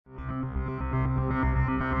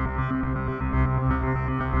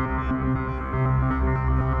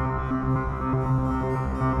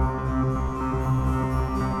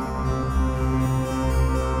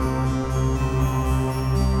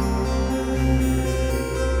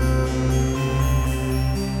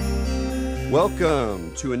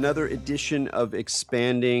Welcome to another edition of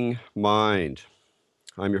Expanding Mind.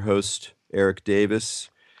 I'm your host, Eric Davis,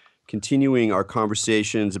 continuing our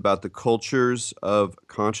conversations about the cultures of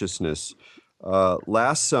consciousness.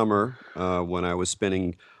 Last summer, when I was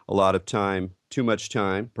spending a lot of time, too much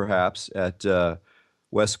time perhaps, at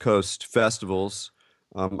West Coast festivals,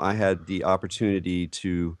 I had the opportunity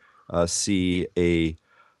to see a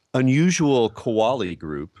unusual Kowali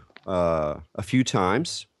group a few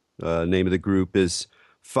times. Name of the group is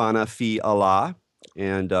Fana Fi Allah.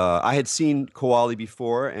 And I had seen Kowali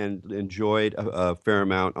before and enjoyed a fair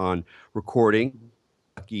amount on recording.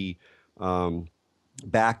 Lucky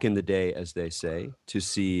back in the day, as they say, to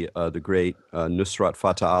see the great Nusrat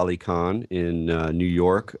Fateh Ali Khan in New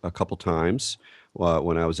York a couple times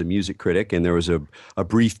when I was a music critic. And there was a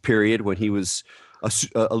brief period when he was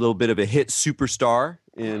a little bit of a hit superstar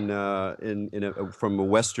from a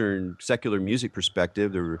Western secular music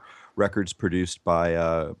perspective. There were records produced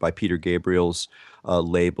by Peter Gabriel's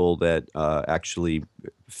label that actually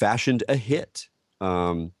fashioned a hit.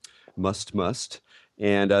 Must.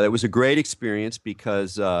 And it was a great experience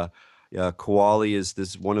because Kowali is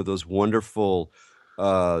this one of those wonderful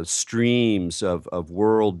streams of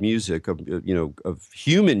world music, of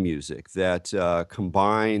human music that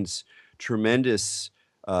combines tremendous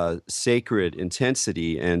sacred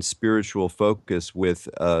intensity and spiritual focus with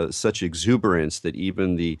such exuberance that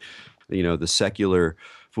even the secular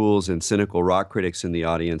fools and cynical rock critics in the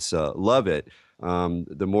audience love it.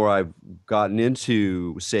 The more I've gotten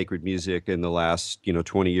into sacred music in the last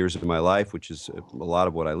 20 years of my life, which is a lot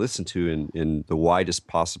of what I listen to in the widest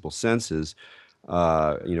possible senses,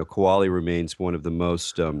 Kowali remains one of the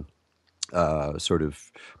most sort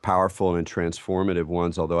of powerful and transformative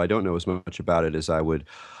ones, although I don't know as much about it as I would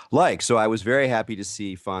like. So I was very happy to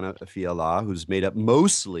see Fana Fi Allah, who's made up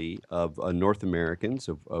mostly of North Americans,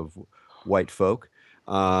 of white folk.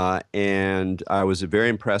 And I was very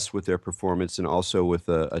impressed with their performance and also with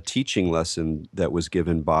a teaching lesson that was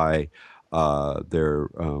given by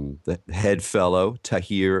the head fellow,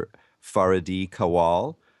 Tahir Faradi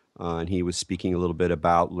Kawal. And he was speaking a little bit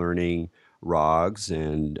about learning rags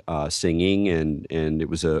and singing, and it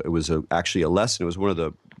was actually a lesson. It was one of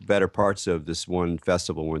the better parts of this one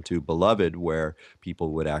festival we went to, Beloved, where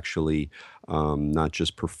people would actually not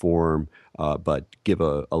just perform but give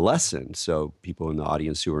a lesson. So people in the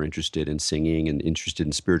audience who are interested in singing and interested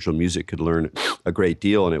in spiritual music could learn a great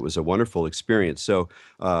deal, and it was a wonderful experience. So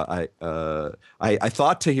I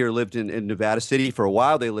thought Tahir lived in Nevada City for a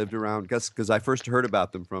while. They lived around, because I first heard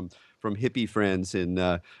about them from hippie friends in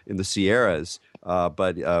the Sierras.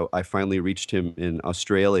 But I finally reached him in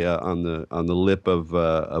Australia on the lip of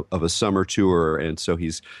a summer tour, and so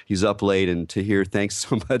he's up late. And Tahir, thanks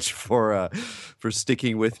so much for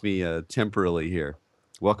sticking with me temporarily here.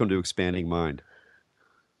 Welcome to Expanding Mind.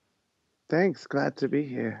 Thanks, glad to be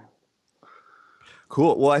here.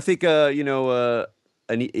 Cool. Well, I think an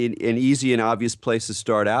easy and obvious place to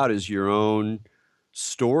start out is your own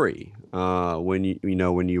story. When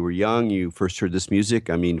you were young, you first heard this music.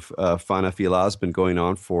 I mean, Fana Fila has been going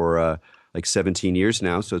on for like 17 years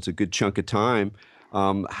now, so it's a good chunk of time.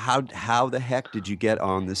 How the heck did you get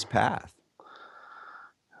on this path?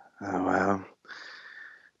 Oh, wow.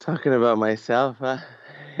 Talking about myself, huh?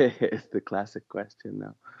 It's the classic question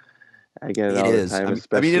now. I get it It all the is. time,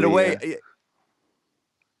 I mean, in a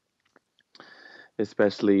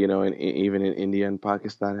especially, way, even in India and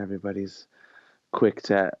Pakistan, everybody's quick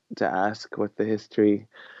to ask what the history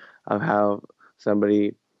of how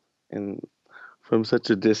somebody in from such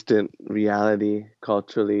a distant reality,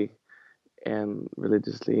 culturally and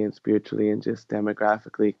religiously and spiritually and just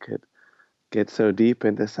demographically, could get so deep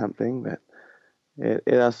into something. But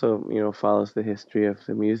it also, follows the history of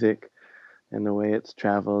the music and the way it's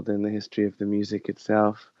traveled and the history of the music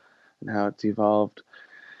itself and how it's evolved.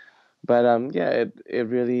 But yeah, it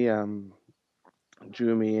really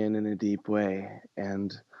drew me in a deep way,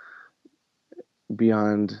 and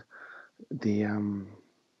beyond the um,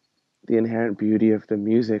 the inherent beauty of the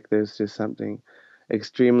music, there's just something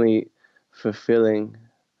extremely fulfilling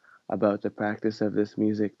about the practice of this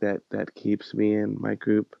music that keeps me and my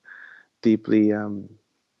group deeply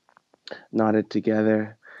knotted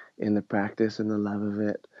together in the practice and the love of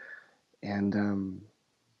it. And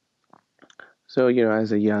so,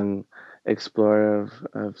 as a young explorer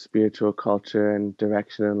of spiritual culture and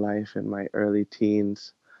direction in life in my early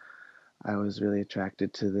teens, I was really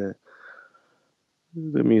attracted to the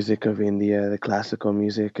music of India, the classical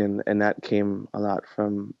music, and that came a lot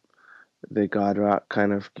from the God rock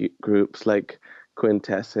kind of groups like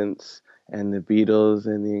Quintessence and the Beatles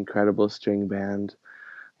and the Incredible String Band.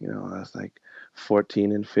 I was like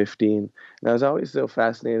 14 and 15. And I was always so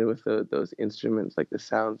fascinated with those instruments, like the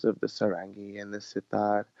sounds of the sarangi and the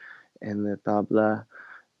sitar and the tabla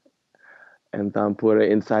and tampura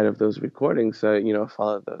inside of those recordings. So,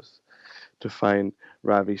 followed those to find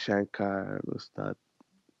Ravi Shankar, Ustad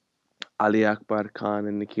Ali Akbar Khan,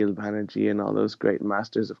 and Nikhil Banerjee, and all those great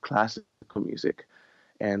masters of classical music.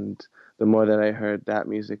 And the more that I heard that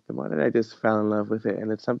music, the more that I just fell in love with it.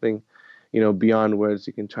 And it's something, beyond words.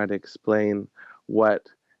 You can try to explain what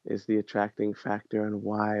is the attracting factor and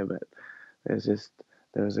why, but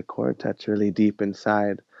there was a chord touch really deep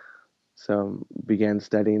inside. So began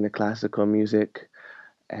studying the classical music,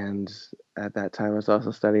 and at that time I was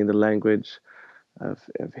also studying the language of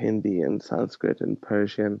Hindi and Sanskrit and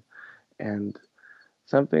Persian. And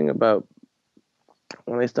something about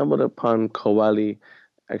when I stumbled upon Qawwali,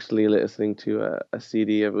 actually listening to a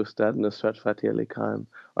CD of Ustad Nusrat Fateh Ali Khan,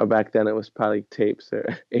 or back then it was probably tapes or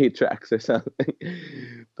 8 tracks or something.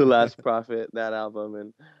 The Last Prophet, that album,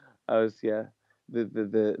 and I was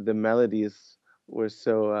the melodies were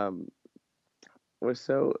so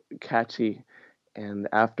catchy, and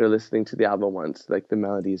after listening to the album once, like the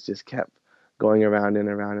melodies just kept going around and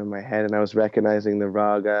around in my head, and I was recognizing the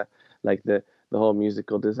raga, like the whole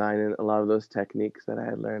musical design and a lot of those techniques that I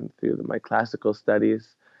had learned through my classical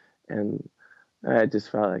studies, and I just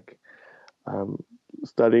felt like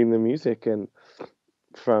studying the music. And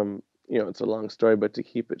from it's a long story, but to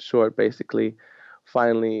keep it short, basically,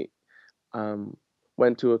 finally um,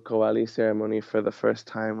 went to a Qawwali ceremony for the first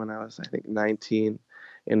time when I was, I think, 19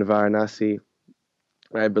 in Varanasi.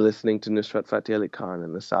 I'd been listening to Nusrat Fateh Ali Khan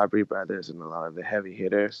and the Sabri brothers and a lot of the heavy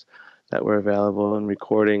hitters that were available in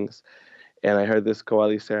recordings. And I heard this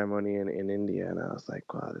Qawwali ceremony in India, and I was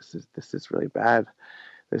like, wow, this is really bad.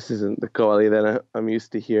 This isn't the Qawwali that I'm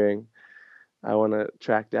used to hearing. I want to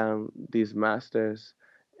track down these masters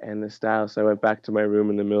and the style. So I went back to my room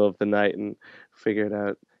in the middle of the night and figured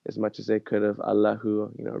out as much as I could of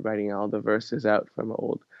Allahu, writing all the verses out from an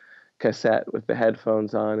old cassette with the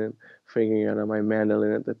headphones on, and figuring out on my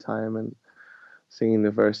mandolin at the time and singing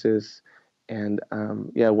the verses. And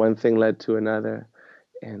one thing led to another,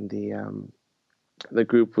 and the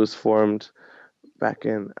group was formed back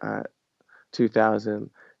in 2000,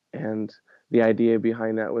 and the idea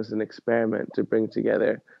behind that was an experiment to bring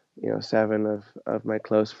together 7 of my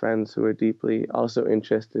close friends who were deeply also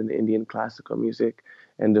interested in Indian classical music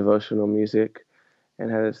and devotional music,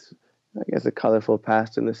 and had this, I guess, a colorful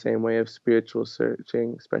past in the same way of spiritual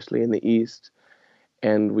searching, especially in the East.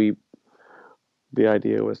 And the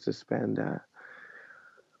idea was to spend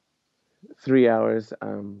 3 hours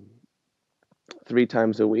 3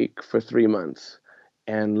 times a week for 3 months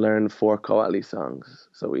and learn 4 Qawwali songs.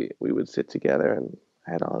 So we would sit together and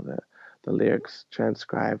had all the lyrics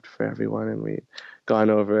transcribed for everyone, and we'd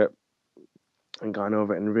gone over it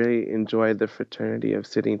and really enjoyed the fraternity of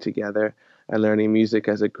sitting together and learning music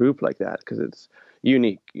as a group like that, because it's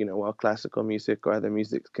unique. While classical music or other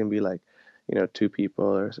music can be like 2 people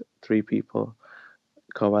or 3 people,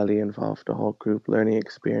 Qawwali involved a whole group learning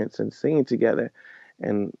experience and singing together,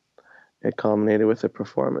 and it culminated with a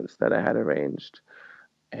performance that I had arranged.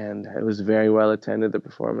 And it was very well attended, the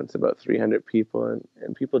performance, about 300 people,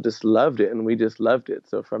 and people just loved it, and we just loved it.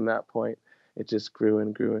 So from that point, it just grew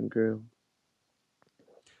and grew and grew.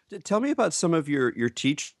 Tell me about some of your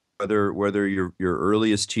teachers, whether your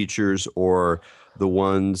earliest teachers or the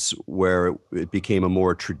ones where it became a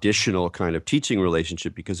more traditional kind of teaching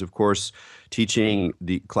relationship. Because of course, teaching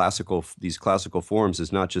these classical forms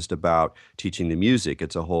is not just about teaching the music.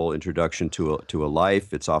 It's a whole introduction to a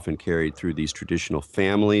life. It's often carried through these traditional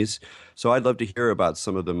families. So I'd love to hear about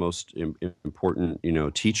some of the most important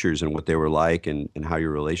teachers and what they were like, and how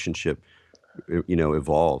your relationship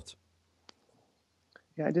evolved.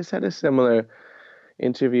 Yeah, I just had a similar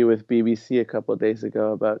interview with BBC a couple of days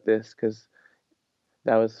ago about this, because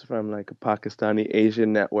that was from like a Pakistani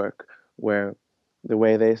Asian network, where the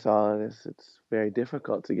way they saw it is it's very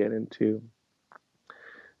difficult to get into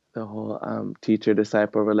the whole teacher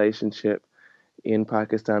disciple relationship in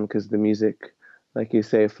Pakistan, because the music, like you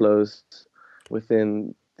say, flows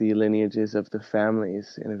within the lineages of the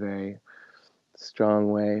families in a very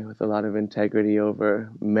strong way with a lot of integrity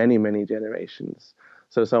over many, many generations.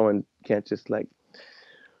 So someone can't just like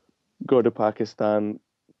go to Pakistan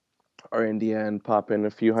or India and pop in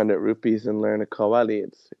a few hundred rupees and learn a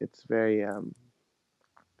Qawwali. It's very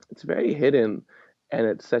hidden, and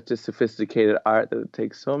it's such a sophisticated art that it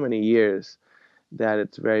takes so many years that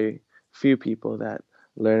it's very few people that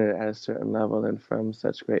learn it at a certain level and from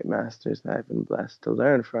such great masters that I've been blessed to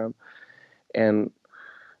learn from. And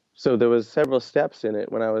so there was several steps in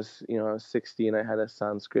it. When I was 16, I had a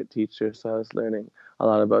Sanskrit teacher, so I was learning a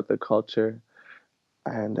lot about the culture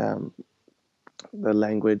and the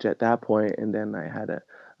language at that point. And then I had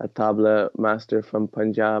a tabla master from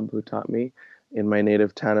Punjab who taught me in my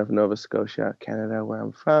native town of Nova Scotia, Canada, where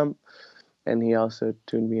I'm from. And he also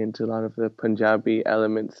tuned me into a lot of the Punjabi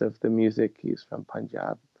elements of the music. He's from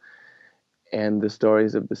Punjab, and the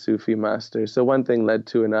stories of the Sufi masters. So one thing led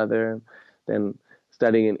to another. Then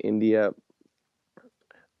studying in India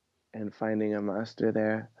and finding a master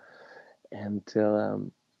there until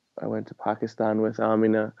I went to Pakistan with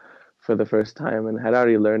Amina for the first time and had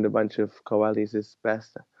already learned a bunch of qawwalis as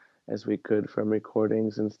best as we could from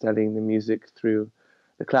recordings and studying the music through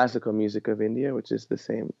the classical music of India, which is the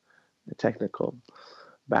same technical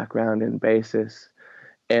background and basis.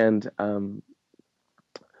 And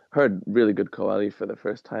heard really good qawwali for the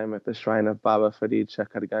first time at the shrine of Baba Farid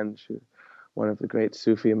Shakarganj, one of the great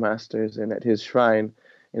Sufi masters, and at his shrine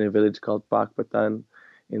in a village called Pakpatan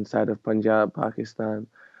inside of Punjab, Pakistan,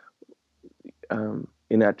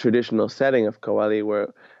 in that traditional setting of qawwali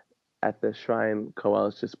where at the shrine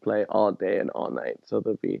qawwals just play all day and all night. So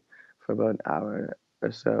there'll be for about an hour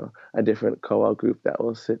or so a different qawwal group that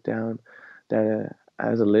will sit down that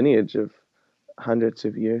has a lineage of hundreds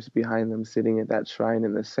of years behind them sitting at that shrine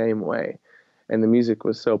in the same way. And the music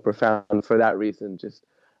was so profound for that reason, just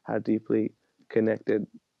how deeply connected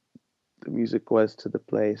the music was to the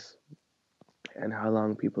place and how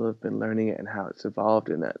long people have been learning it and how it's evolved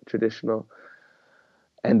in that traditional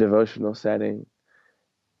and devotional setting.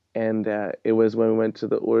 And it was when we went to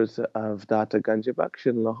the Urs of Data Ganja Baksh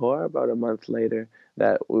in Lahore about a month later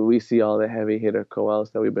that we see all the heavy hitter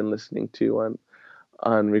qawwals that we've been listening to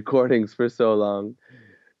on recordings for so long,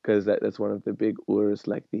 because that's one of the big Urs,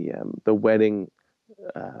 like the wedding,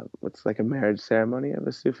 what's like a marriage ceremony of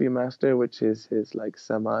a Sufi master, which is his like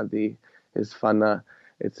samadhi, his fana.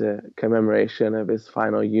 It's a commemoration of his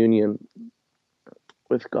final union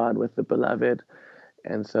with God, with the beloved.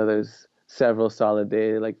 And so there's several solid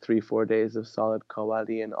days, like 3-4 days of solid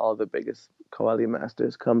qawwali, and all the biggest qawwali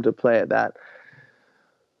masters come to play at that.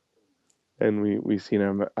 And we seen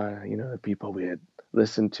our the people we had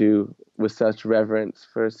listened to with such reverence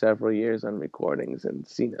for several years on recordings and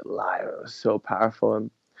seen it live. It was so powerful.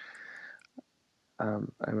 And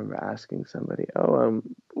I remember asking somebody,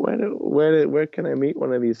 where can I meet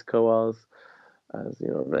one of these qawwals? I was,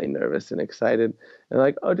 really nervous and excited. And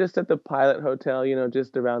like, oh, just at the Pilot Hotel,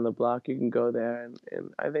 just around the block, you can go there.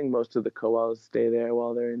 And I think most of the qawwals stay there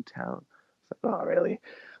while they're in town. It's like, oh, really?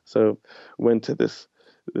 So went to this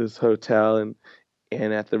hotel,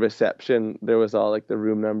 and at the reception there was all like the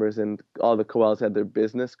room numbers, and all the qawwals had their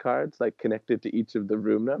business cards like connected to each of the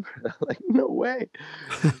room numbers. Like, no way.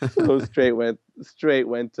 So straight went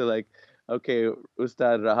to like, okay,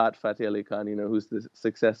 Ustad Rahat Fateh Ali Khan, who's the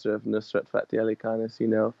successor of Nusrat Fateh Ali Khan, as you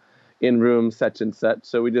know, in room such and such.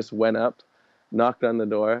 So we just went up, knocked on the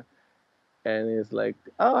door, and he's like,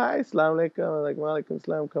 oh, hi, Assalamu alaikum. I'm like, walaikum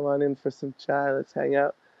salam, come on in for some chai, let's hang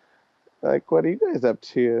out. Like, what are you guys up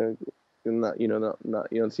to? And not, not,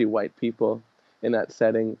 you don't see white people in that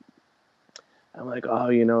setting. I'm like, oh,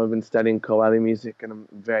 I've been studying qawwali music and I'm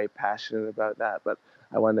very passionate about that, but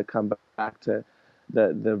I wanted to come back to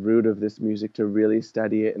the root of this music to really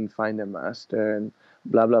study it and find a master and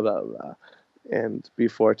blah blah blah blah. And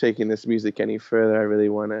before taking this music any further, I really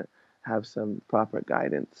want to have some proper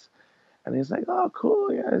guidance. And he's like, oh,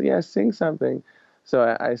 cool, yeah, yeah, sing something.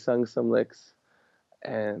 So I sung some licks,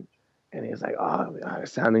 and he's like, oh,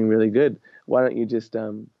 it's sounding really good. Why don't you just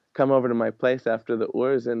come over to my place after the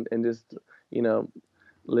Urs and just you know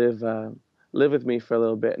live live with me for a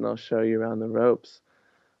little bit, and I'll show you around the ropes.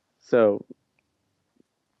 So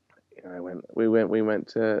we went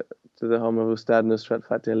to the home of Ustad Nusrat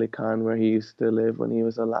Fateh Ali Khan, where he used to live when he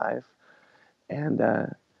was alive, and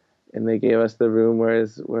they gave us the room where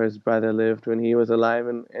his brother lived when he was alive,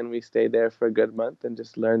 and we stayed there for a good month and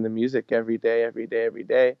just learned the music every day, every day, every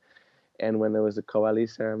day. And when there was a qawwali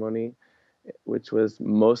ceremony, which was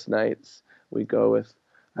most nights, we go with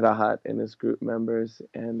Rahat and his group members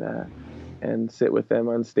and sit with them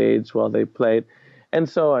on stage while they played, and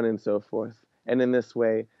so on and so forth. And in this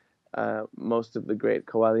way, most of the great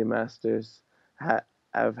qawwali masters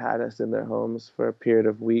have had us in their homes for a period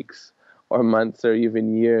of weeks or months or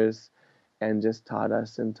even years, and just taught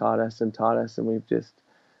us and taught us and taught us, and we've just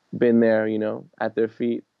been there, at their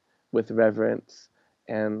feet with reverence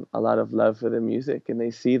and a lot of love for the music, and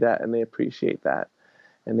they see that and they appreciate that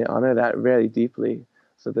and they honor that very deeply.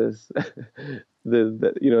 So there's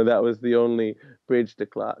that was the only bridge to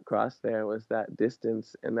cross. There was that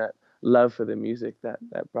distance and that love for the music that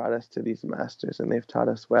brought us to these masters, and they've taught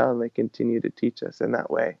us well, and they continue to teach us in that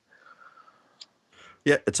way.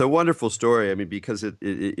 Yeah, it's a wonderful story. I mean, because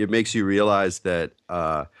it makes you realize that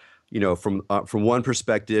from one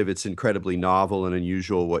perspective, it's incredibly novel and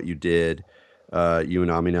unusual what you did, you and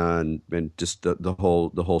Amina, and just the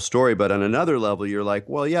whole story. But on another level, you're like,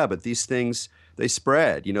 well, yeah, but these things they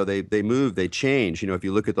spread. They move, they change. If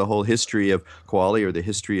you look at the whole history of Qawwali or the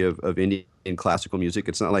history of Indian classical music,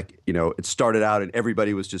 it's not like it started out and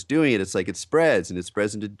everybody was just doing it. It's like it spreads and it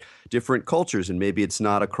spreads into different cultures, and maybe it's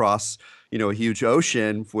not across a huge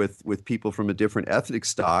ocean with people from a different ethnic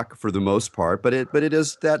stock for the most part, but it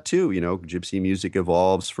is that too. Gypsy music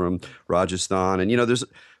evolves from Rajasthan, and there's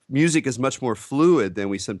music is much more fluid than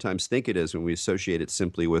we sometimes think it is when we associate it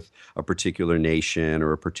simply with a particular nation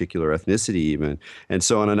or a particular ethnicity even. And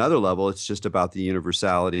so on another level, it's just about the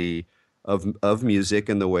universality of music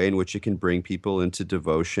and the way in which it can bring people into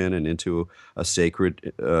devotion and into a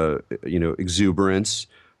sacred exuberance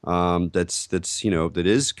that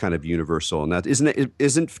is kind of universal, and that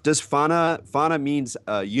isn't does Fana means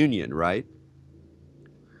union, right?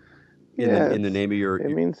 In the Yeah, in the name of your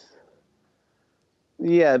it means,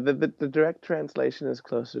 yeah, the direct translation is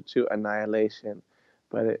closer to annihilation,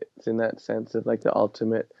 but it's in that sense of like the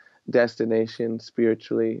ultimate destination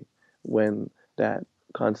spiritually, when that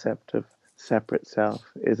concept of separate self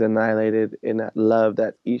is annihilated in that love,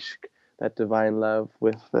 that ishq, that divine love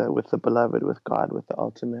with the beloved, with God, with the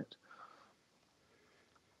ultimate.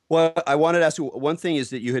 Well, I wanted to ask you one thing is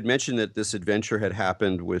that you had mentioned that this adventure had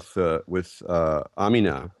happened with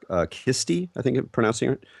Amina Kisti, I think I'm pronouncing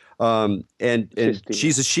it, and Chishti, yeah.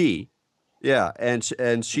 she's a she. Yeah, and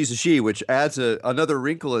she's a she, which adds another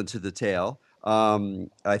wrinkle into the tale.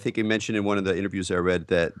 I think I mentioned in one of the interviews I read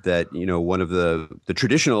that one of the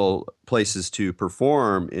traditional places to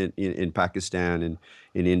perform in Pakistan and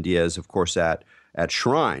in India is of course at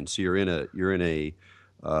shrines. So you're in a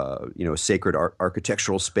sacred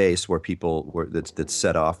architectural space where that's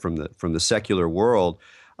set off from the secular world.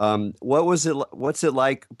 What's it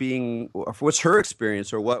like being? What's her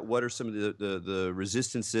experience, or what are some of the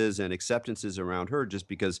resistances and acceptances around her? Just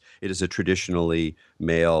because it is a traditionally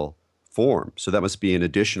male form, so that must be an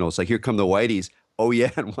additional. It's like here come the whiteys. Oh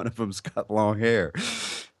yeah, and one of them's got long hair.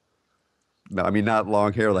 No, I mean not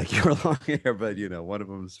long hair like your long hair, but one of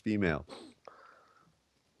them's female.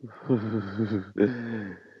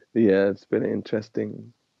 Yeah, it's been an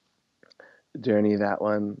interesting journey, that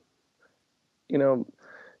one. You know,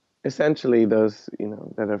 Essentially, those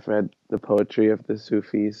that have read the poetry of the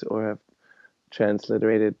Sufis, or have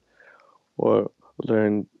transliterated or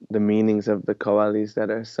learned the meanings of the qawwalis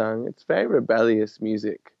that are sung, it's very rebellious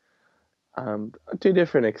music, to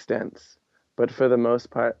different extents. But for the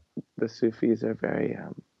most part, the Sufis are very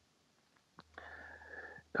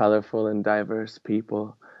colorful and diverse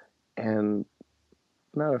people, and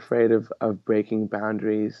not afraid of breaking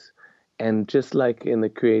boundaries. And just like in the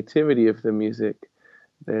creativity of the music,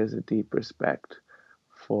 there's a deep respect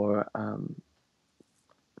for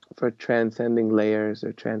transcending layers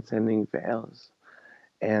or transcending veils.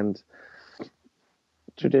 And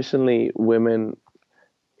traditionally, women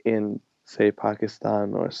in, say,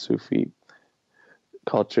 Pakistan or Sufi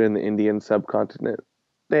culture in the Indian subcontinent,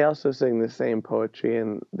 they also sing the same poetry,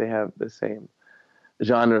 and they have the same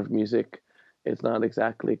genre of music. It's not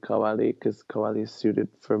exactly qawwali, because qawwali is suited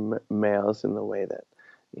for males in the way that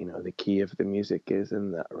the key of the music is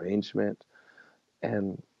in the arrangement.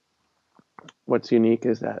 And what's unique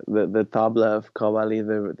is that the tabla of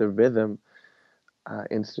qawwali, the rhythm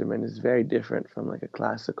instrument, is very different from like a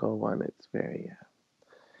classical one.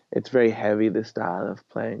 It's very heavy, the style of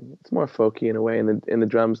playing. It's more folky in a way, and the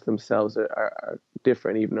drums themselves are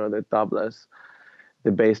different, even though they're tablas.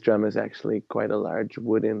 The bass drum is actually quite a large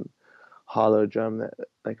wooden hollow drum that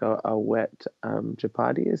like a wet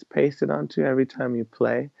chapati is pasted onto every time you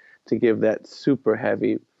play, to give that super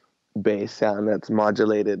heavy bass sound that's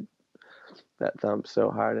modulated, that thumps so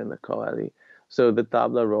hard in the qawwali. So the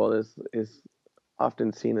tabla role is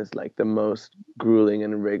often seen as like the most grueling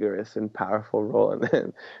and rigorous and powerful role,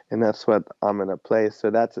 and that's what Amina plays. So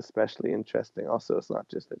that's especially interesting. Also, it's not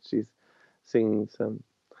just that she's singing some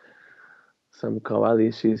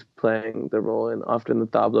qawwali, she's playing the role, and often the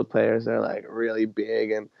tabla players are like really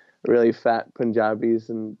big and really fat Punjabis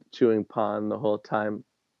and chewing pan the whole time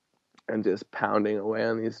and just pounding away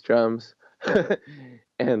on these drums.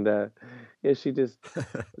 And yeah, she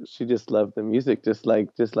just loved the music, just like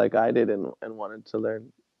I did, and wanted to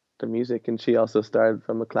learn the music. And she also started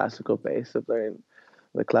from a classical base of learning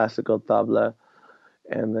the classical tabla,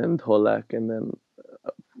 and then dholak, and then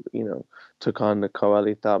you know took on the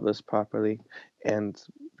qawwali tablas properly, and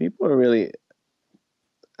people were really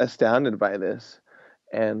astounded by this.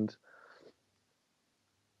 And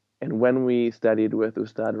when we studied with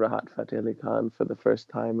Ustad Rahat Fateh Ali Khan for the first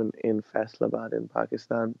time in Faisalabad in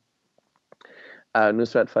Pakistan,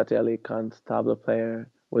 Nusrat Fateh Ali Khan's tabla player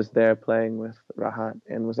was there playing with Rahat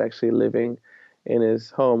and was actually living in his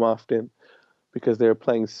home often because they were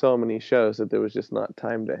playing so many shows that there was just not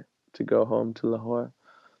time to go home to Lahore.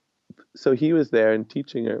 So he was there and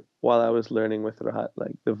teaching her while I was learning with Rahat,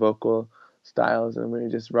 like the vocal styles, and we were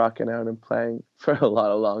just rocking out and playing for a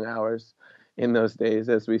lot of long hours in those days,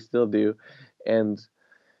 as we still do. And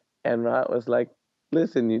Rahat was like,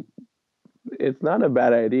 "Listen, it's not a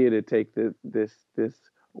bad idea to take this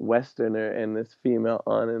Westerner and this female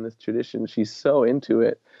on in this tradition. She's so into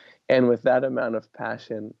it, and with that amount of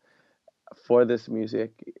passion for this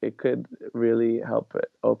music, it could really help it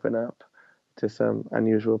open up to some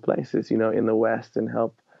unusual places, in the West, and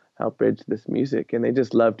help bridge this music." And they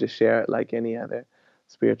just love to share it like any other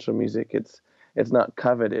spiritual music. It's not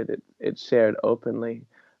coveted. It's shared openly,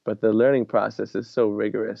 but the learning process is so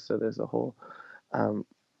rigorous. So there's a whole um,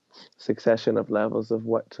 succession of levels of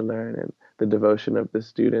what to learn, and the devotion of the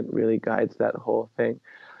student really guides that whole thing.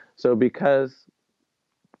 So because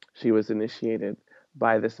she was initiated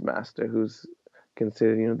by this master who's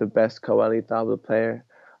considered, the best Qawwali tabla player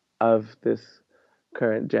of this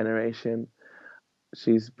current generation,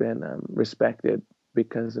 she's been respected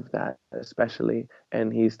because of that, especially.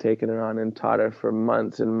 And he's taken her on and taught her for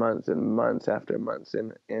months and months and months after months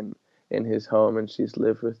in his home, and she's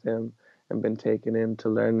lived with him and been taken in to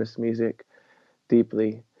learn this music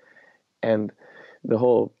deeply. And the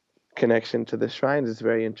whole connection to the shrines is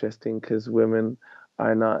very interesting because women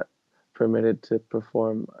are not permitted to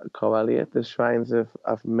perform Qawwali at the shrines of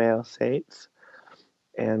male saints.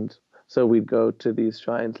 And so we'd go to these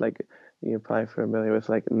shrines, like you're probably familiar with,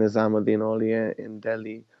 like Nizamuddin Aulia in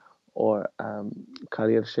Delhi, or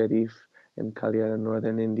Kalir Sharif in Kalir in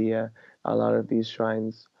northern India. A lot of these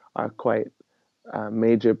shrines are quite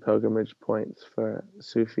major pilgrimage points for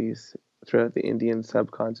Sufis throughout the Indian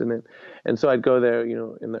subcontinent. And so I'd go there,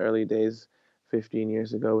 in the early days, 15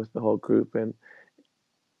 years ago, with the whole group,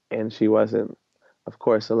 and she wasn't, of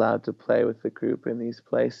course, allowed to play with the group in these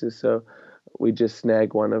places. So we just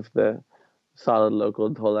snag one of the solid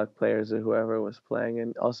local dholak players or whoever was playing.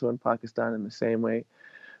 And also in Pakistan, in the same way,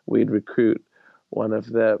 we'd recruit one of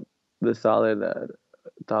the solid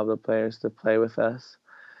tabla players to play with us.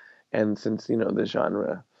 And since the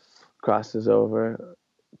genre crosses over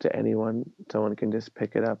to anyone, someone can just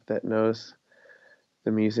pick it up that knows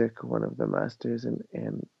the music, one of the masters,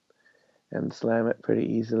 and slam it pretty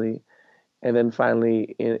easily. And then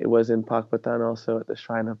finally, it was in Pakpatan also at the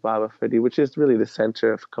shrine of Baba Fadi, which is really the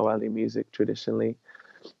center of Qawwali music traditionally.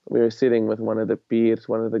 We were sitting with one of the Pirs,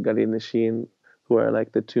 one of the Gali Nashin, who are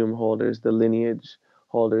like the tomb holders, the lineage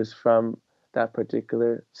holders from that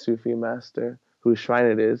particular Sufi master, whose shrine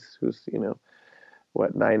it is, who's,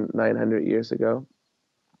 900 years ago.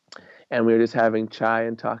 And we were just having chai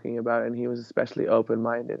and talking about it, and he was especially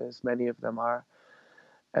open-minded, as many of them are.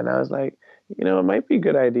 And I was like, it might be a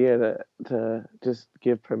good idea to just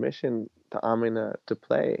give permission to Amina to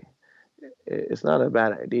play. It's not a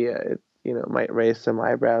bad idea. It might raise some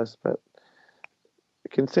eyebrows, but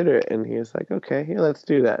consider it. And he was like, okay, yeah, let's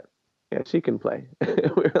do that. Yeah, she can play.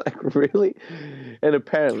 We were like, really? And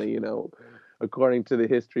apparently, according to the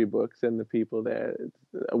history books and the people there,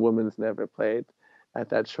 a woman's never played at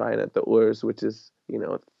that shrine at the Urs, which is,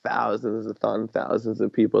 thousands upon thousands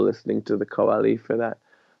of people listening to the Qawwali for that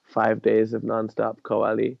 5 days of nonstop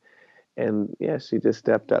Qawwali. And yeah, she just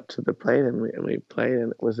stepped up to the plate, and we played,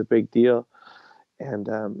 and it was a big deal. And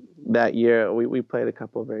that year, we played a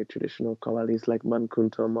couple of very traditional Qawwalis, like Man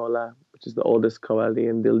Kunto Mola, which is the oldest Qawwali,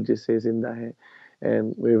 and Dil Jise Zinda Hai.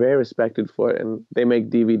 And we were very respected for it. And they make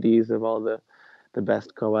DVDs of all the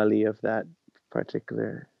best Qawwali of that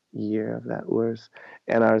particular year, of that Urs.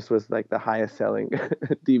 And ours was like the highest selling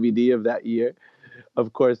DVD of that year.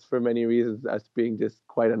 Of course, for many reasons, us being just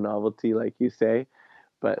quite a novelty, like you say.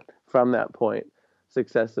 But from that point,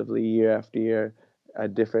 successively, year after year,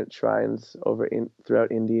 different shrines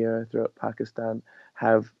throughout India, throughout Pakistan,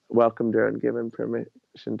 have welcomed her and given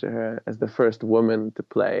permission to her as the first woman to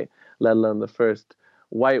play, let alone the first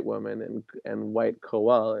white woman and white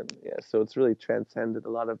Qawwal. And yeah, so it's really transcended a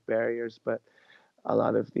lot of barriers. But a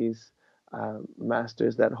lot of these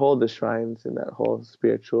masters that hold the shrines and that whole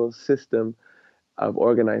spiritual system of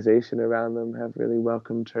organization around them have really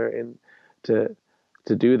welcomed her in to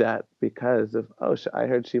do that because of, oh, I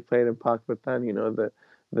heard she played in Pakistan.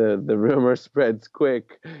 The rumor spreads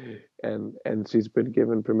quick, and she's been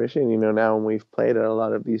given permission. Now when we've played at a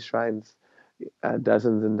lot of these shrines,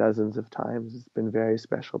 dozens and dozens of times. It's been a very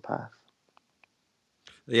special path.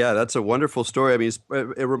 Yeah, that's a wonderful story. I mean,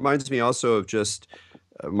 it reminds me also of just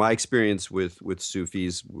my experience with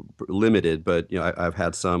Sufis, limited, but I've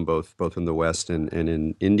had some both in the West and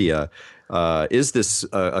in India. Is this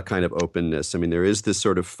a kind of openness? I mean, there is this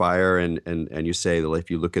sort of fire, and you say that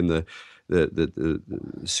if you look in the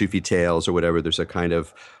Sufi tales or whatever, there's a kind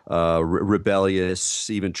of rebellious,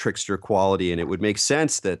 even trickster quality, and it would make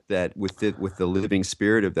sense that with the living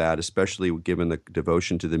spirit of that, especially given the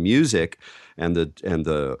devotion to the music and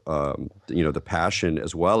the passion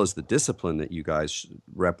as well as the discipline that you guys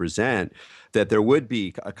represent, that there would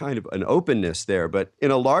be a kind of an openness there. But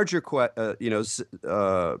in a larger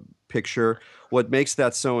picture, what makes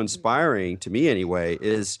that so inspiring to me anyway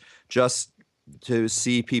is just to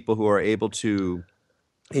see people who are able to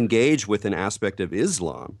engage with an aspect of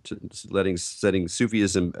Islam, setting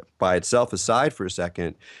Sufism by itself aside for a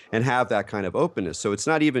second, and have that kind of openness. So it's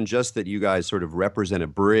not even just that you guys sort of represent a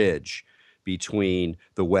bridge between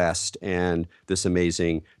the West and this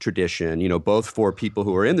amazing tradition, both for people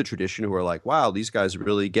who are in the tradition who are like, wow, these guys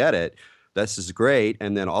really get it. This is great.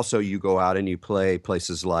 And then also you go out and you play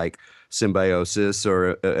places like Symbiosis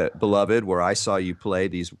or Beloved, where I saw you play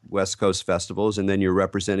these West Coast festivals, and then you're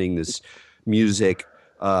representing this music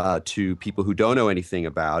to people who don't know anything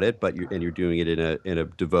about it, but you're doing it in a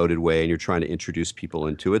devoted way, and you're trying to introduce people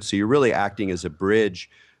into it. So you're really acting as a bridge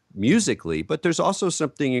musically, but there's also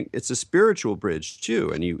something. It's a spiritual bridge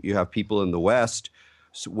too, and you have people in the West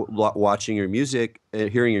watching your music,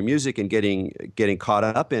 hearing your music, and getting caught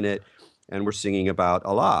up in it. And we're singing about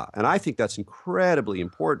Allah, and I think that's incredibly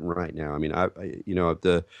important right now. I mean,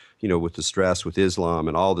 with the stress with Islam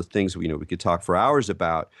and all the things we could talk for hours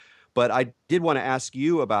about. But I did want to ask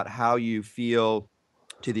you about how you feel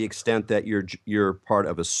to the extent that you're part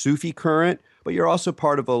of a Sufi current, but you're also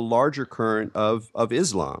part of a larger current of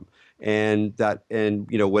Islam. And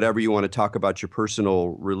whatever you want to talk about your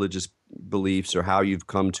personal religious beliefs or how you've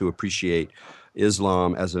come to appreciate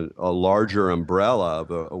Islam as a larger umbrella of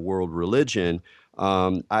a world religion.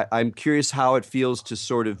 I'm curious how it feels to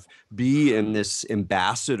sort of be in this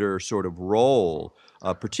ambassador sort of role,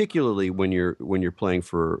 particularly when you're playing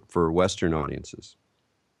for Western audiences.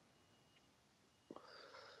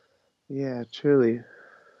 Yeah, truly.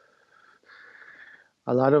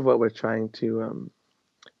 A lot of what we're trying to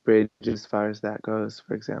bridge as far as that goes,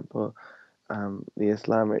 for example, the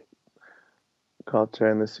Islamic culture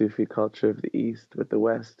and the Sufi culture of the East with the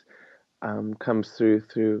West comes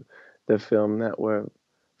through the film that we're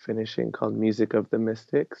finishing called Music of the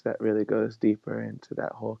Mystics, that really goes deeper into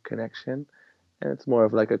that whole connection. And it's more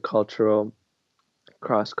of like a cultural,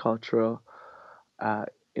 cross-cultural, uh,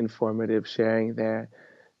 informative sharing there,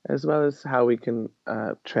 as well as how we can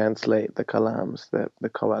translate the kalams, the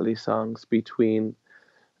Qawwali songs, between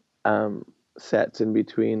um, sets and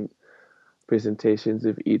between presentations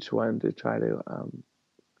of each one to try to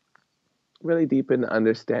really deepen the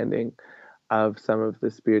understanding of some of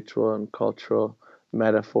the spiritual and cultural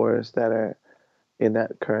metaphors that are in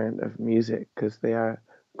that current of music, because they are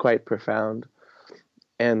quite profound.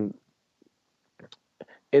 And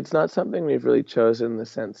it's not something we've really chosen in the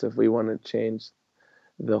sense of we want to change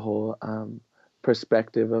the whole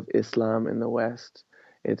perspective of Islam in the West.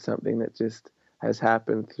 It's something that just has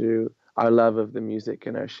happened through our love of the music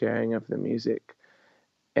and our sharing of the music.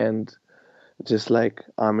 And just like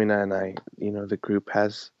Amina and I, the group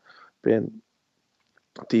has been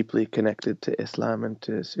deeply connected to Islam and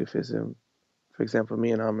to Sufism. For example,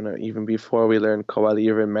 me and Amina, even before we learned Qawwali,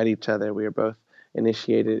 even met each other, we were both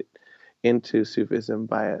initiated into Sufism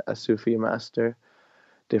by a Sufi master,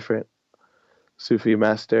 different Sufi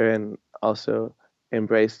master, and also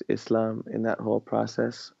embraced Islam in that whole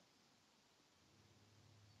process.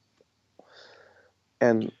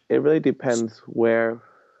 And it really depends where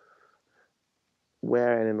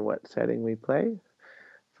and in what setting we play.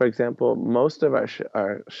 For example, most of our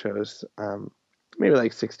shows, maybe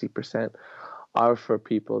like 60%, are for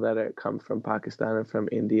people that come from Pakistan and from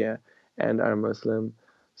India and are Muslim.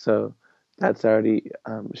 So that's already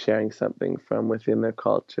sharing something from within their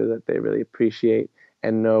culture that they really appreciate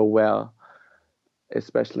and know well.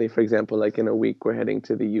 Especially, for example, like in a week, we're heading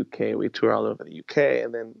to the UK. We tour all over the UK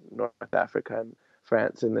and then North Africa and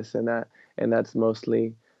France and this and that. And that's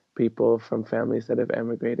mostly people from families that have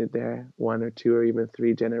emigrated there one or two or even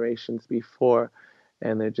three generations before.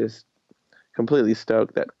 And they're just completely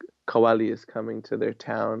stoked that Qawwali is coming to their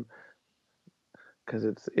town, because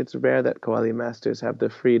it's rare that Qawwali masters have the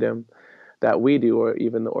freedom that we do, or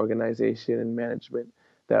even the organization and management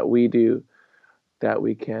that we do, that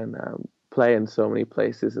we can play in so many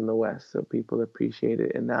places in the West. So people appreciate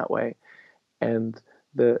it in that way. and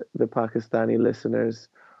the Pakistani listeners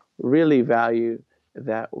really value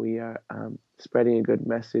that we are spreading a good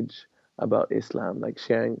message about Islam, like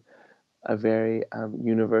sharing a very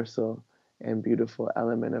universal and beautiful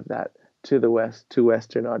element of that to the West, to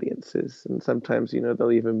Western audiences. And sometimes,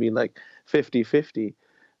 they'll even be like 50-50.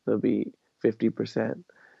 There'll be 50%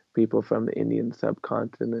 people from the Indian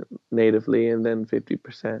subcontinent natively, and then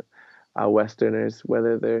 50% Westerners,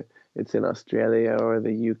 whether it's in Australia or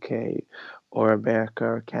the UK or America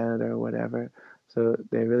or Canada or whatever. So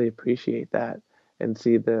they really appreciate that and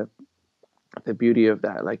see the beauty of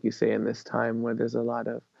that, like you say, in this time where there's a lot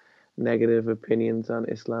of negative opinions on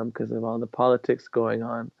Islam because of all the politics going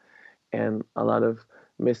on and a lot of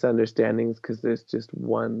misunderstandings because there's just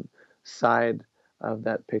one side of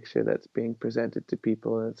that picture that's being presented to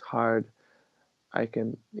people, and it's hard. I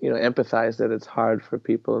can, empathize that it's hard for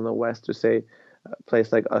people in the West, to say a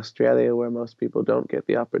place like Australia where most people don't get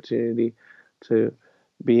the opportunity to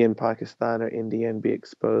be in Pakistan or India and be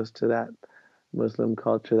exposed to that Muslim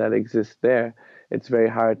culture that exists there. It's very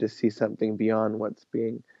hard to see something beyond what's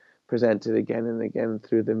being presented again and again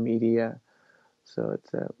through the media. So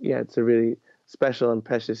it's a really special and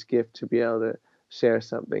precious gift to be able to share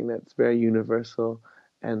something that's very universal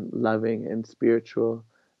and loving and spiritual.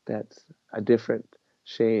 That's a different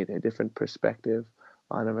shade, a different perspective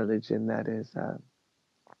on a religion that is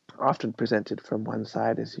often presented from one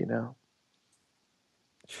side, as you know.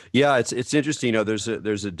 Yeah, it's interesting. There's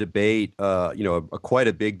a debate, quite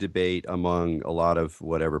a big debate among a lot of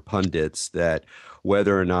whatever pundits, that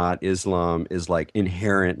whether or not Islam is like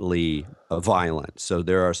inherently violent. So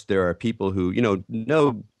there are people who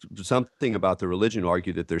know something about the religion,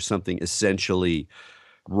 argue that there's something essentially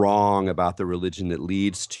wrong about the religion that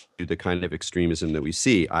leads to the kind of extremism that we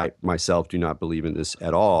see. I myself do not believe in this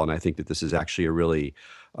at all, and I think that this is actually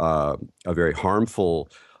a very harmful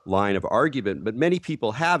line of argument. But many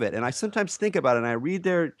people have it, and I sometimes think about it, and I read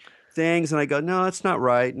their things, and I go, "No, that's not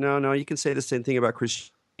right. No, no, you can say the same thing about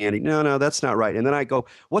Christianity. No, no, that's not right." And then I go,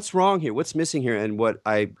 "What's wrong here? What's missing here?" And what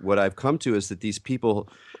I've come to is that these people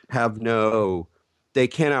have no they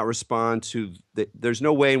cannot respond to there's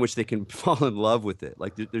no way in which they can fall in love with it.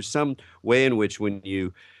 Like there's some way in which when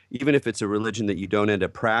you, even if it's a religion that you don't end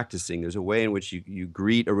up practicing, there's a way in which you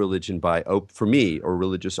greet a religion by, for me, or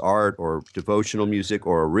religious art or devotional music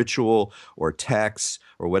or a ritual or text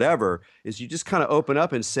or whatever, is you just kind of open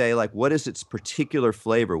up and say, like, what is its particular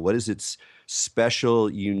flavor? What is its special,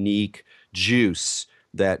 unique juice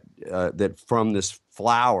that from this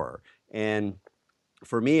flower? And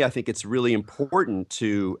for me, I think it's really important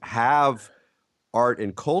to have art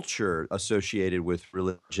and culture associated with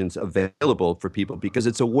religions available for people because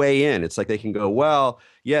it's a way in. It's like they can go, well,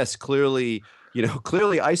 yes, clearly,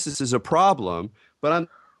 clearly ISIS is a problem, but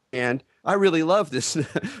and I really love this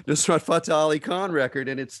Nusrat Fateh Ali Khan record,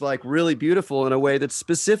 and it's like really beautiful in a way that's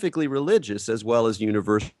specifically religious as well as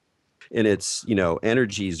universal in its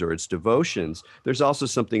energies or its devotions. There's also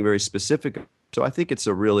something very specific. So I think it's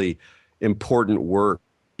a really important work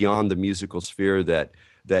beyond the musical sphere that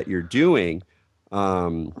you're doing,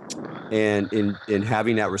 um, and in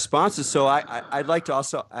having that responses. So I'd like to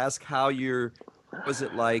also ask how you're was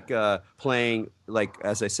it like playing, like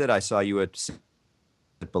as I said, I saw you at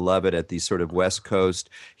Beloved at these sort of West Coast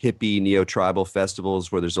hippie neo-tribal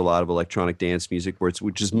festivals where there's a lot of electronic dance music,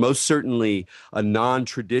 which is most certainly a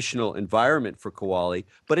non-traditional environment for Qawwali,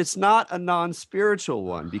 but it's not a non-spiritual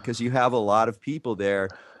one because you have a lot of people there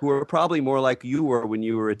who are probably more like you were when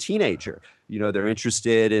you were a teenager. They're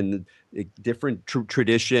interested in different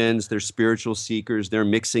traditions, they're spiritual seekers, they're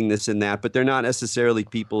mixing this and that, but they're not necessarily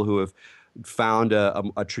people who have found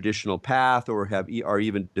a traditional path or are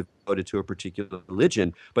even devoted to a particular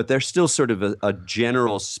religion, but there's still sort of a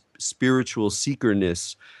general spiritual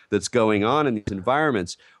seekerness that's going on in these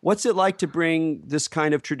environments. What's it like to bring this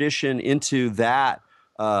kind of tradition into that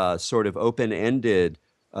sort of open-ended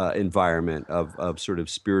environment of sort of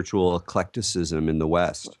spiritual eclecticism in the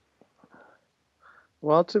West?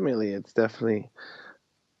 Well, ultimately, it's definitely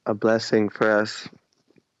a blessing for us,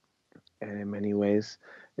 and in many ways,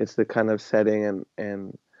 it's the kind of setting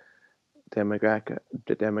and the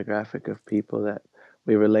demographic of people that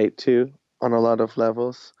we relate to on a lot of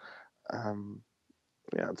levels. Um,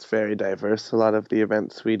 yeah, it's very diverse. A lot of the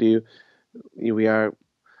events we do, we are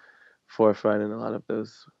forefront in a lot of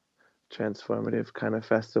those transformative kind of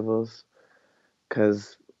festivals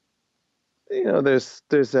because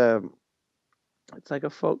there's a it's like a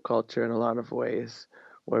folk culture in a lot of ways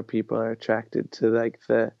where people are attracted to like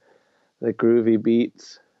the groovy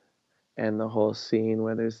beats and the whole scene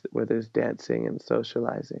where there's dancing and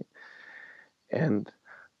socializing. And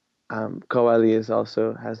Qawwali is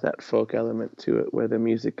also has that folk element to it, where the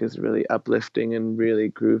music is really uplifting and really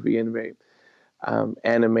groovy and very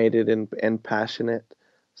animated and passionate.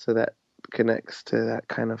 So that connects to that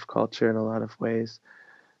kind of culture in a lot of ways.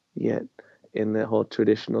 Yet, in the whole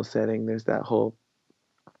traditional setting, there's that whole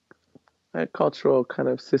cultural kind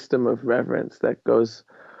of system of reverence that goes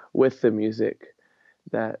with the music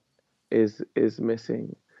that is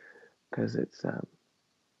missing, because it's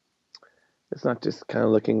not just kind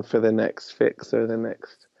of looking for the next fix or the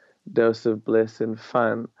next dose of bliss and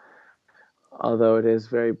fun. Although it is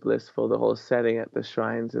very blissful, the whole setting at the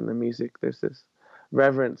shrines and the music, there's this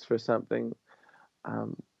reverence for something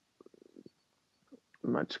um,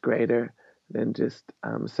 much greater than just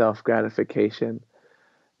self gratification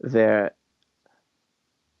there,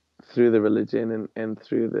 through the religion and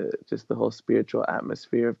through the just the whole spiritual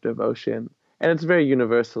atmosphere of devotion. And it's very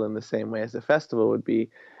universal in the same way as a festival would be.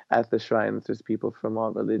 At the shrines, there's people from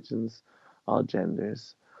all religions, all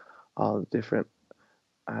genders, all different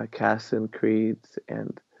castes and creeds,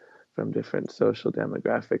 and from different social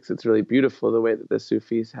demographics. It's really beautiful the way that the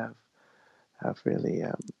Sufis have really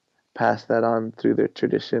passed that on through their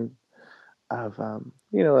tradition of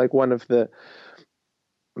like one of the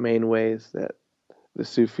main ways that the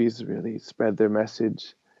Sufis really spread their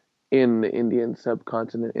message in the Indian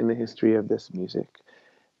subcontinent in the history of this music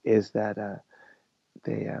is that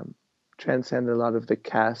they transcend a lot of the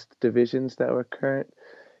caste divisions that were current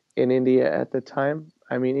in India at the time.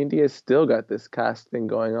 I mean, India's still got this caste thing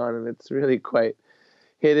going on, and it's really quite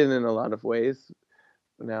hidden in a lot of ways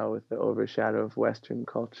now with the overshadow of Western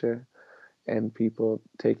culture and people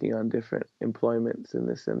taking on different employments and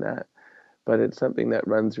this and that. But it's something that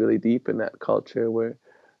runs really deep in that culture, where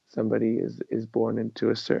somebody is born into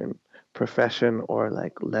a certain profession or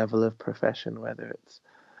like level of profession, whether it's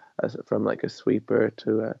from like a sweeper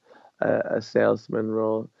to a salesman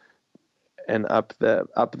role and up the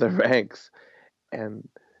ranks. And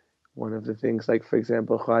one of the things, like for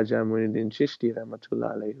example, Khwaja Muinuddin Chishti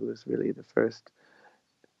Rahmatullah alayhi, who was really the first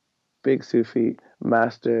big Sufi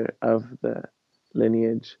master of the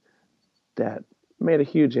lineage that made a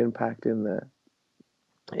huge impact in the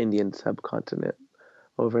Indian subcontinent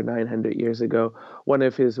over 900 years ago. One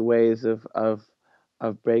of his ways of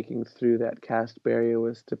breaking through that caste barrier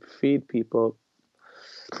was to feed people.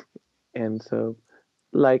 And so,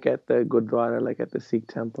 like at the Gurdwara, like at the Sikh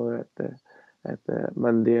temple, or at the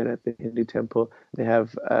mandir, at the Hindu temple, they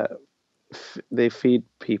have they feed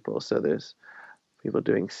people. So there's people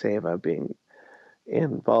doing seva, being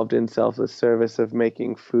involved in selfless service of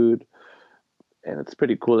making food. And it's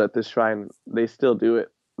pretty cool at the shrine. They still do it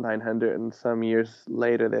 900 and some years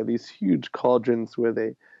later. They have these huge cauldrons where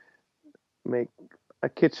they make a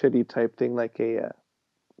khichdi type thing, like a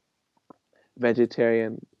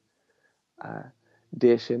vegetarian uh,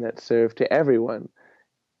 dish, and that's served to everyone.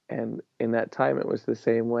 And in that time, it was the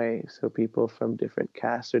same way. So people from different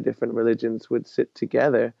castes or different religions would sit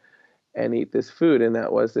together and eat this food, and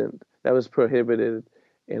that was prohibited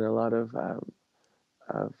in a lot of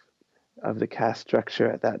of the caste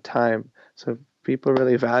structure at that time. So people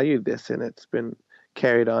really valued this, and it's been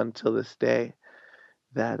carried on till this day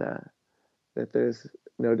that that there's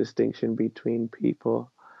no distinction between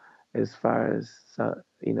people as far as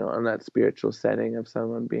on that spiritual setting of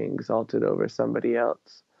someone being exalted over somebody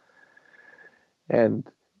else. And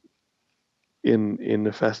in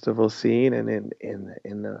the festival scene and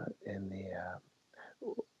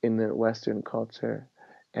in the Western culture,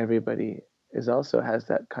 everybody is also has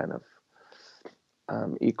that kind of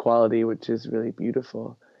equality, which is really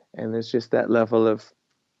beautiful. And there's just that level of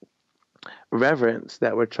reverence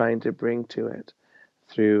that we're trying to bring to it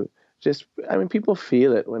through just, I mean, people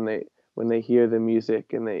feel it when they hear the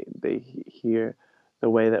music, and they hear the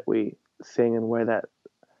way that we sing and where that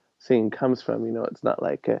singing comes from. It's not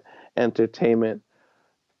like a entertainment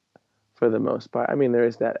for the most part. I mean, there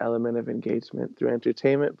is that element of engagement through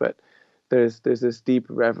entertainment, but there's this deep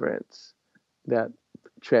reverence that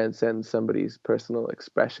transcends somebody's personal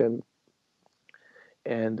expression.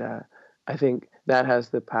 And I think that has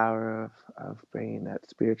the power of bringing that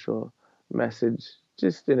spiritual message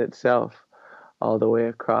just in itself all the way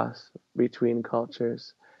across between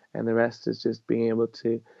cultures. And the rest is just being able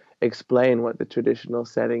to explain what the traditional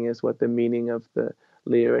setting is, what the meaning of the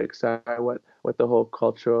lyrics are, what the whole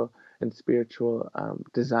cultural and spiritual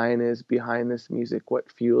design is behind this music,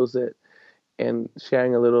 what fuels it, and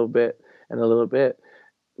sharing a little bit and a little bit.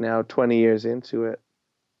 Now, 20 years into it,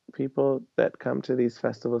 people that come to these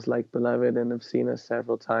festivals like Beloved and have seen us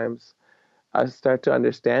several times, I start to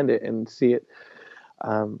understand it and see it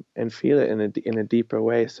and feel it in a deeper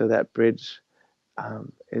way. So that bridge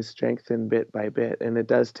is strengthened bit by bit. And it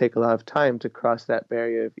does take a lot of time to cross that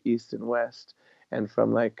barrier of East and West, and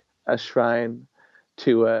from like a shrine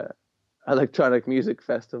to a electronic music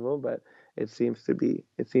festival, but it seems to be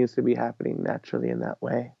happening naturally in that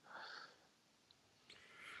way.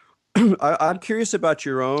 I'm curious about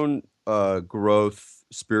your own growth,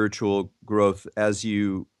 spiritual growth, as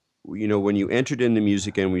when you entered into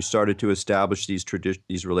music and we started to establish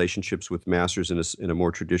these relationships with masters in a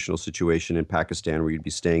more traditional situation in Pakistan, where you'd be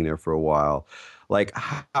staying there for a while. Like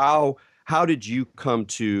how did you come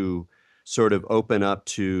to sort of open up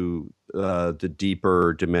to the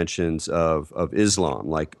deeper dimensions of Islam,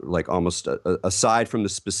 like almost aside from the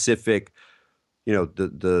specific,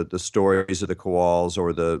 the stories of the qawwals,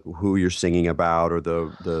 or the who you're singing about, or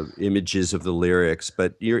the images of the lyrics,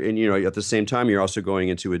 but at the same time you're also going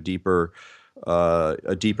into a deeper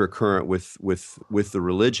current with the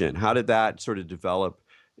religion. How did that sort of develop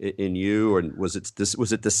in you? And was it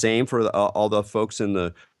the same for all the folks in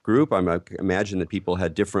the group? I imagine that people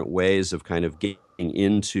had different ways of kind of getting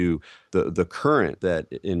into the current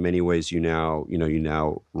that in many ways you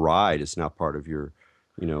now ride. It's now part of your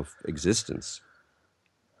existence.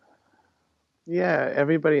 Yeah,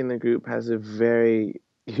 everybody in the group has a very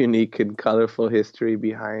unique and colorful history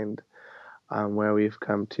behind where we've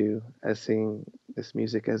come to as singing this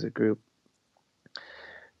music as a group.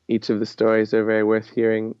 Each of the stories are very worth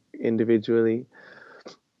hearing individually.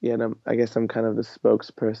 Yet I guess I'm kind of the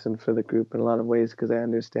spokesperson for the group in a lot of ways because I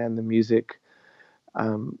understand the music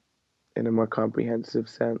um, in a more comprehensive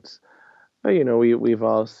sense. But we've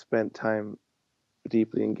all spent time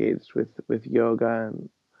deeply engaged with yoga and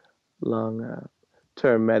long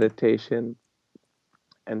term meditation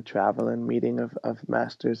and travel and meeting of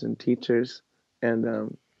masters and teachers.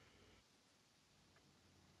 And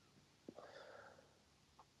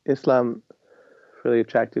Islam really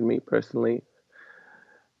attracted me personally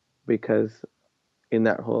because in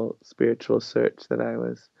that whole spiritual search that I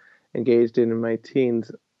was engaged in my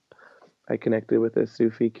teens, I connected with a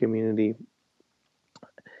Sufi community,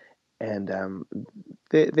 and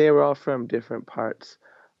they were all from different parts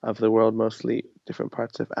of the world, mostly different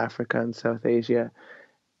parts of Africa and South Asia.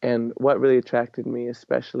 And what really attracted me,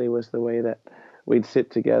 especially, was the way that we'd sit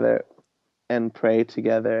together and pray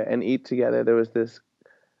together and eat together. There was this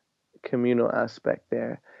communal aspect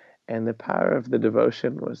there, and the power of the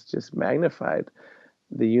devotion was just magnified.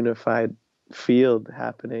 The unified field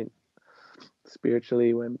happening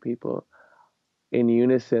spiritually when people in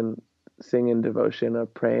unison sing in devotion or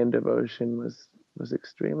pray in devotion was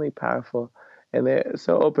extremely powerful, and they're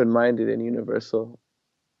so open-minded and universal.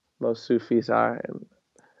 Most Sufis are, and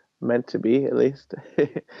meant to be at least.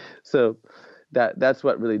 So that's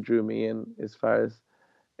what really drew me in as far as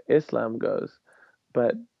Islam goes.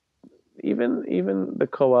 But even the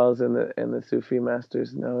Qawwals and the Sufi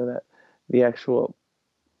masters know that the actual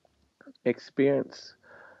experience,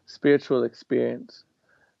 spiritual experience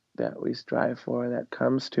that we strive for, that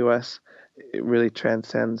comes to us, it really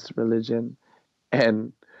transcends religion.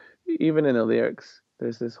 And even in the lyrics,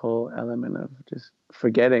 there's this whole element of just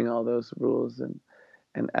forgetting all those rules and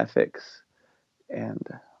ethics and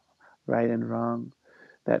right and wrong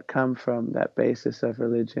that come from that basis of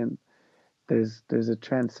religion. There's a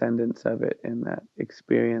transcendence of it in that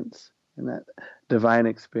experience, in that divine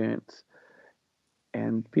experience.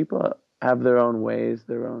 And people have their own ways,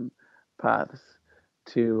 their own paths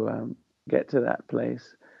to get to that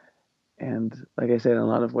place. And like I said, in a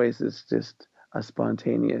lot of ways, it's just a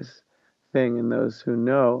spontaneous thing. And those who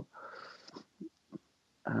know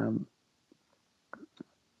um,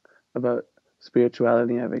 about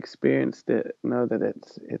spirituality, have experienced it, know that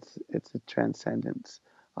it's a transcendence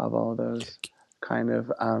of all those kind of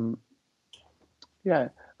yeah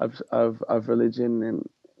of religion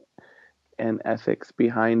and ethics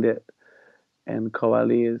behind it. And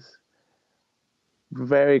Qawwali is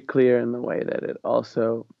very clear in the way that it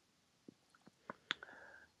also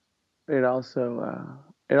it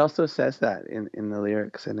also says that in the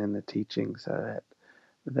lyrics and in the teaching, so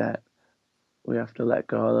that we have to let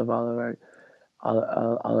go of all of our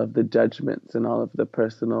all of the judgments and all of the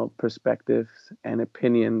personal perspectives and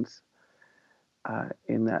opinions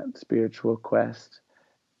in that spiritual quest.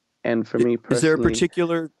 And for me Is there a personally,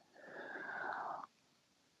 particular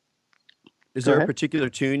is go there a ahead. particular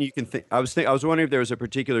tune you can think? I was wondering if there was a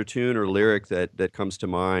particular tune or lyric that comes to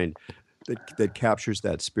mind that captures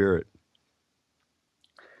that spirit.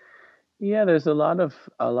 Yeah, there's a lot of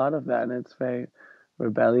that, and it's very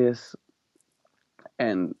rebellious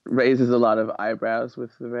and raises a lot of eyebrows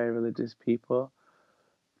with the very religious people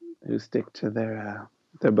who stick to their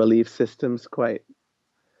belief systems quite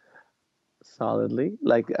solidly.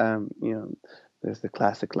 Like there's the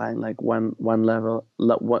classic line like one lover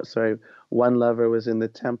was in the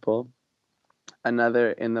temple,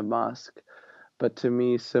 another in the mosque, but to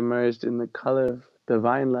me, submerged in the color of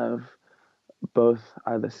divine love, both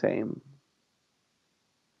are the same.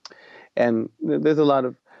 And there's a lot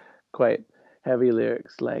of quite heavy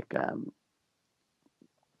lyrics like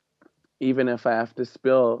even if I have to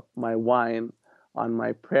spill my wine on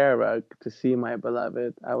my prayer rug to see my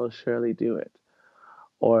beloved, I will surely do it.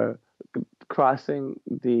 Or crossing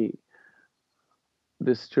the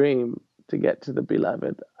stream to get to the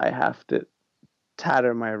beloved, I have to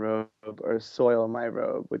tatter my robe or soil my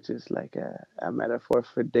robe, which is like a metaphor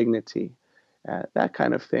for dignity, that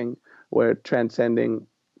kind of thing, where transcending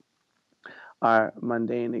our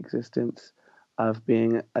mundane existence of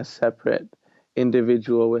being a separate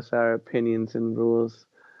individual with our opinions and rules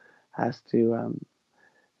has to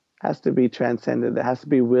be transcended. There has to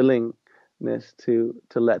be willingness to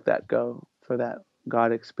let that go for that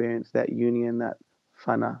God experience, that union, that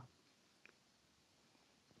fana.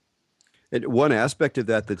 And one aspect of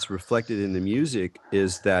that that's reflected in the music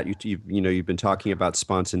is that you've been talking about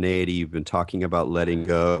spontaneity, you've been talking about letting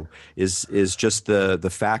go, is just the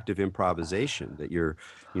fact of improvisation that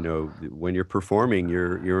when you're performing,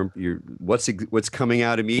 you're what's coming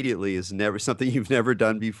out immediately is never something you've never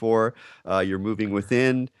done before. You're moving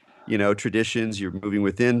within traditions, you're moving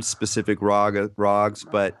within specific rags,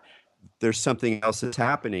 but there's something else that's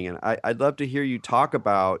happening. And I'd love to hear you talk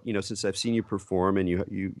about, since I've seen you perform and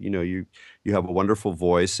you have a wonderful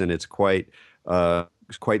voice and it's quite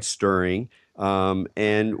stirring.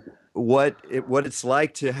 And what it's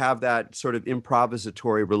like to have that sort of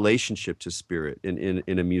improvisatory relationship to spirit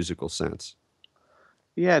in a musical sense.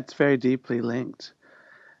 Yeah, it's very deeply linked.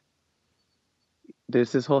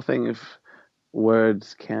 There's this whole thing of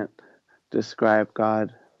words can't describe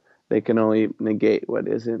God, they can only negate what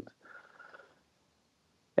isn't.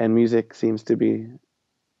 And music seems to be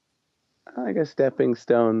like a stepping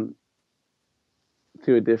stone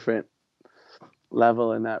to a different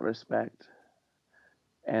level in that respect.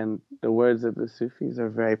 And the words of the Sufis are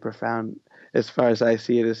very profound as far as I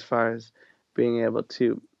see it, as far as being able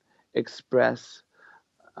to express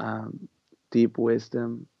um, deep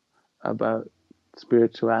wisdom about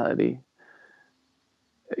spirituality.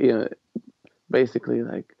 You know, basically,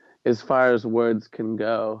 like as far as words can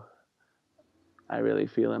go, I really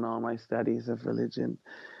feel in all my studies of religion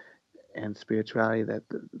and spirituality that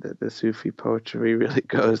the Sufi poetry really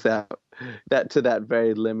goes out that to that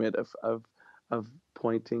very limit of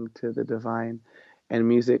pointing to the divine, and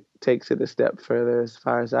music takes it a step further as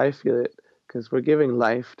far as I feel it, because we're giving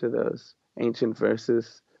life to those ancient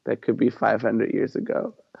verses that could be 500 years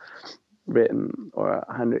ago written, or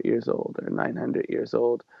 100 years old, or 900 years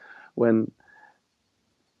old, when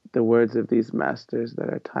the words of these masters that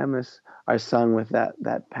are timeless are sung with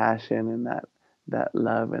that passion and that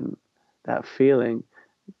love and that feeling.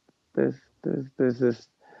 There's this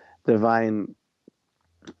divine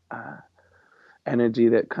uh, energy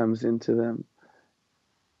that comes into them.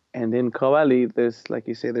 And in Qawwali, there's, like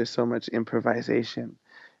you say, there's so much improvisation.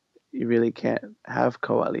 You really can't have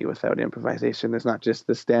Qawwali without improvisation. There's not just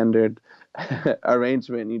the standard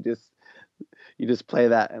arrangement. You just play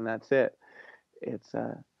that and that's it.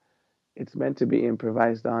 It's meant to be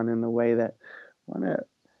improvised on in the way that want to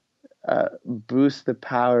boost the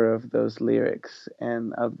power of those lyrics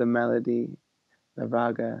and of the melody, the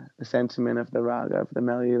raga, the sentiment of the raga, of the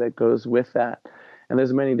melody that goes with that. And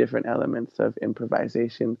there's many different elements of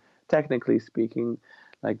improvisation, technically speaking,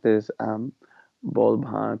 like there's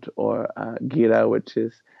bolbhant or gira, which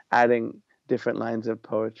is adding different lines of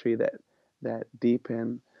poetry that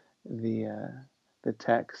deepen the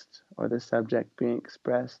text or the subject being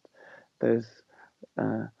expressed. There's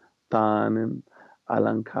tan and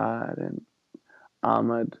alankar and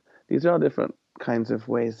ahmad. These are all different kinds of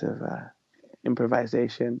ways of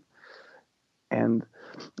improvisation. And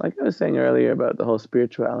like I was saying earlier about the whole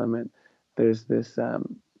spiritual element, there's this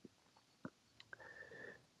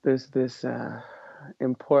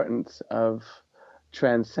importance of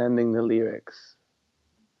transcending the lyrics.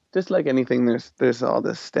 Just like anything, there's all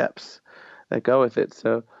the steps that go with it.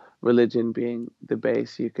 So religion being the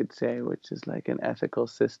base, you could say, which is like an ethical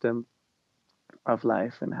system of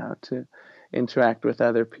life and how to interact with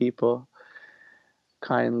other people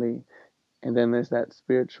kindly. And then there's that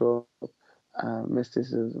spiritual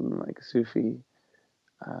mysticism, like Sufi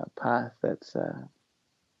path.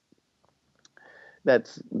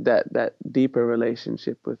 That deeper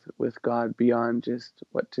relationship with God beyond just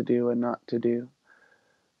what to do and not to do.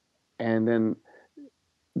 And then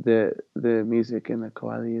the music in the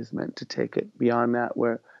Qawwali is meant to take it beyond that,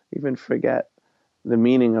 where we even forget the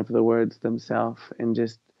meaning of the words themselves and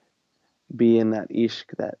just be in that ishq,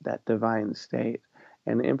 that divine state.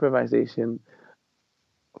 And improvisation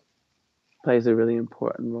plays a really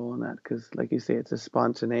important role in that because, like you say, it's a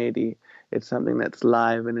spontaneity. It's something that's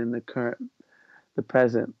live and in the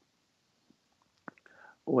present,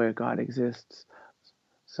 where God exists.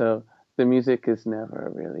 So the music is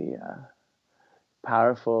never really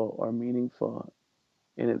powerful or meaningful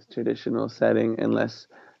in its traditional setting unless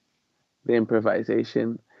the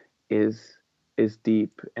improvisation is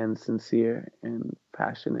deep and sincere and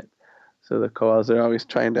passionate. So the koals are always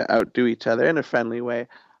trying to outdo each other in a friendly way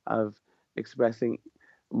of expressing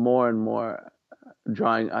more and more,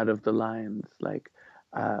 drawing out of the lines, like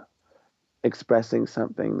uh, expressing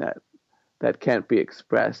something that can't be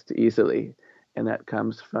expressed easily, and that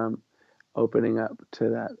comes from opening up to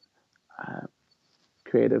that uh,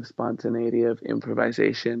 creative spontaneity of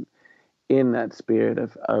improvisation in that spirit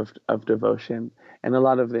of devotion. And a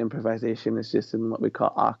lot of the improvisation is just in what we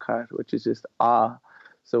call akar, which is just awe.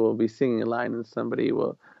 So we'll be singing a line and somebody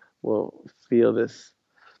will feel this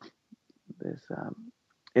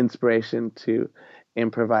inspiration to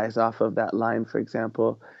improvise off of that line, for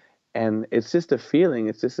example. And it's just a feeling,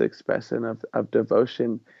 it's just an expression of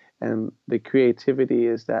devotion. And the creativity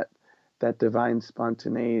is that divine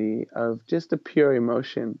spontaneity of just a pure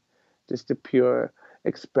emotion, just a pure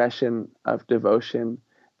expression of devotion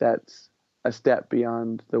that's a step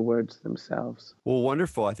beyond the words themselves. Well,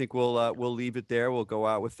 wonderful. I think we'll leave it there. We'll go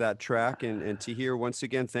out with that track. And Tahir, once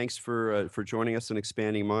again, thanks for joining us on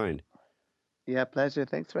Expanding Mind. Yeah, pleasure.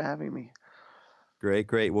 Thanks for having me. Great,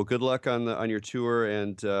 great. Well, good luck on your tour,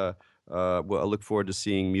 and well, I look forward to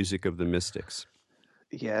seeing Music of the Mystics.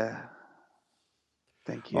 Yeah.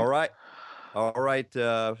 Thank you. All right. All right.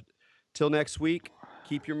 Till next week,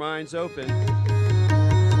 keep your minds open.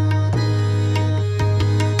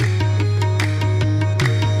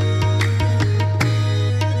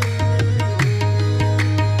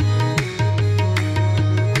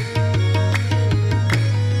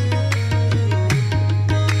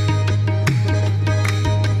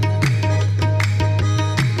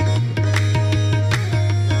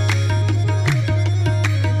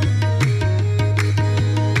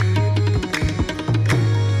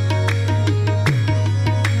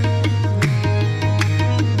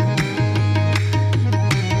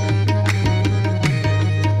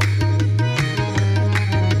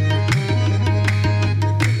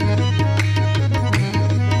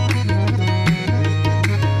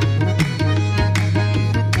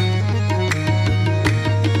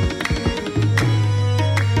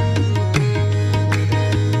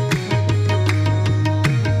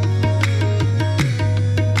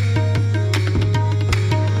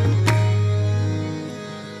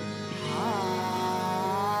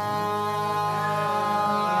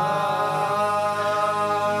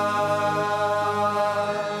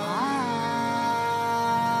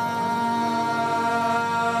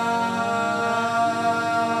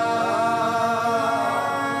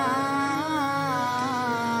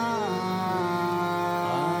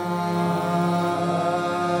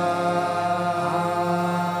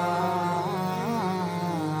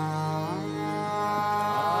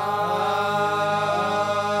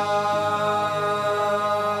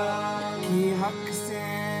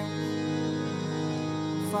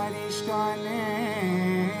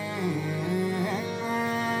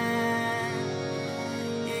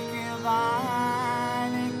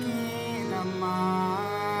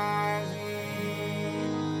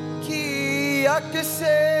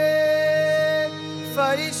 से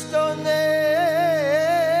फरिश्तों ने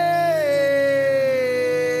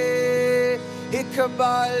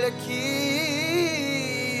इकबाल की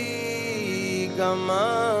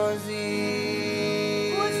गमाजी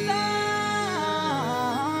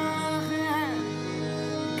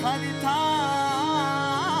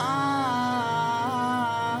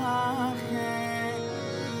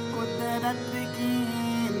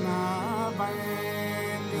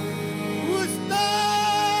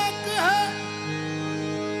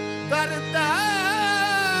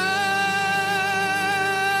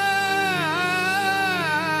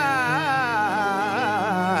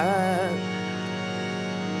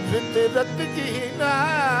फितरत की ना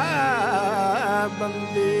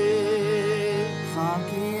बंदे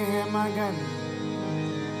खाकी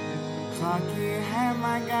है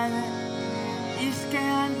मगर इसके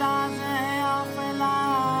अंदाज है अफला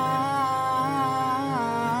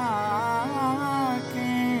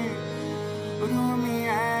के रूमी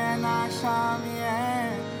है ना शामी है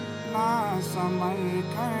ना समर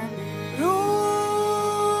करनी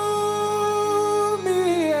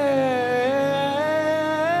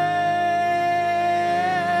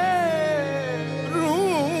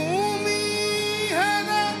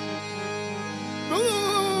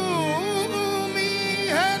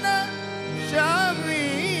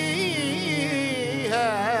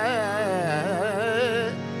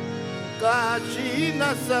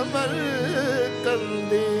पर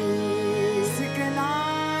कंदे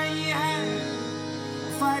सिखलाई है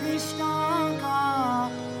फरिश्तों का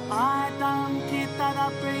आदम की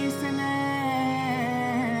तरफ इसने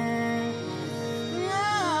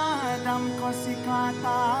आदम को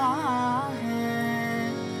सिखाता है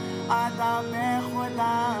आदम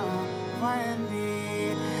खुदा बंदी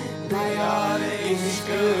यार इश्क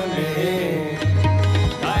में